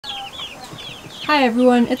Hi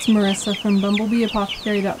everyone, it's Marisa from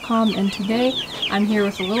BumblebeeApothecary.com, and today I'm here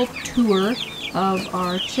with a little tour of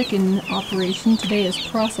our chicken operation. Today is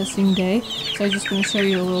processing day, so I'm just going to show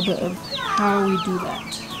you a little bit of how we do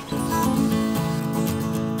that.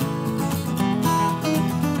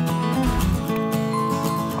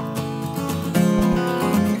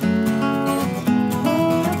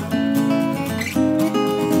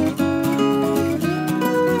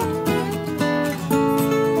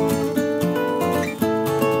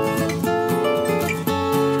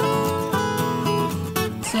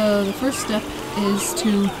 So the first step is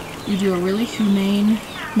you do a really humane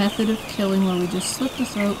method of killing where we just slit the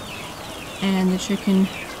throat and the chicken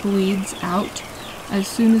bleeds out. As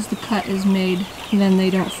soon as the cut is made, then they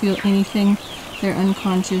don't feel anything, they're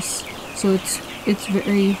unconscious, so it's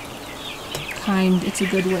very kind, it's a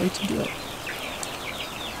good way to do it.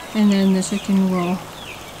 And then the chicken will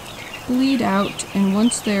bleed out, and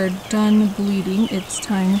once they're done bleeding, it's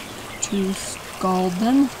time to scald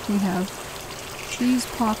them. We have these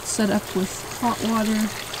pots set up with hot water.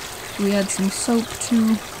 We add some soap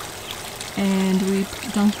too, and we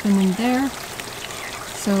dunk them in there.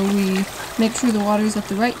 So we make sure the water's at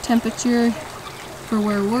the right temperature. For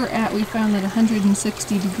where we're at, we found that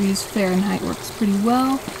 160 degrees Fahrenheit works pretty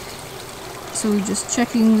well. So we're just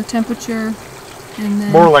checking the temperature, and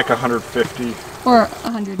then more like 150 or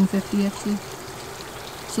 150 actually.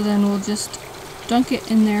 So then we'll just dunk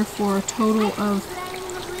it in there for a total of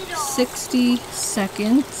 60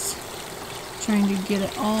 seconds, trying to get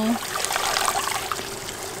it all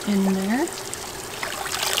in there.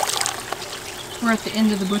 We're at the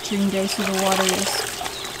end of the butchering day, so the water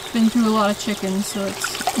has been through a lot of chickens, so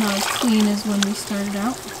it's not as clean as when we started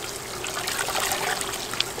out.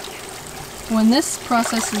 When this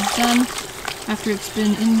process is done, after it's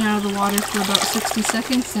been in and out of the water for about 60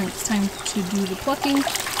 seconds, then it's time to do the plucking.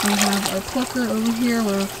 We have our plucker over here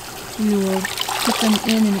where we will put them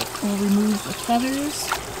in and it will remove the feathers.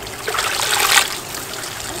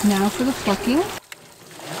 Now for the plucking.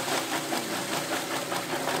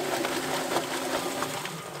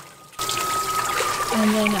 And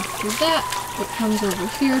then after that, it comes over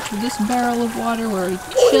here to this barrel of water where we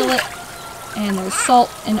chill it, and there's salt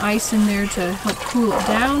and ice in there to help cool it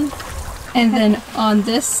down. And then on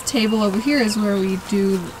this table over here is where we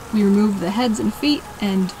remove the heads and feet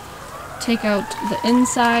and take out the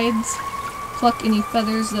insides, pluck any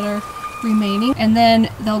feathers that are remaining, and then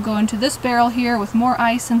they'll go into this barrel here with more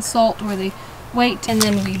ice and salt where they wait, and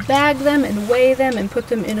then we bag them and weigh them and put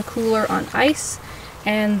them in a cooler on ice,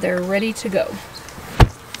 and they're ready to go.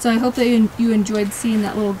 So I hope that you enjoyed seeing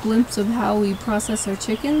that little glimpse of how we process our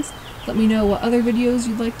chickens. Let me know what other videos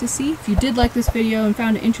you'd like to see. If you did like this video and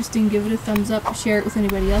found it interesting, give it a thumbs up, share it with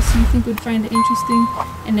anybody else you think would find it interesting,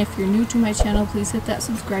 and if you're new to my channel, please hit that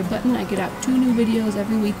subscribe button. I get out 2 new videos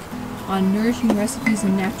every week on nourishing recipes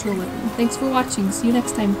and natural living. Thanks for watching. See you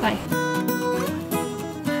next time. Bye.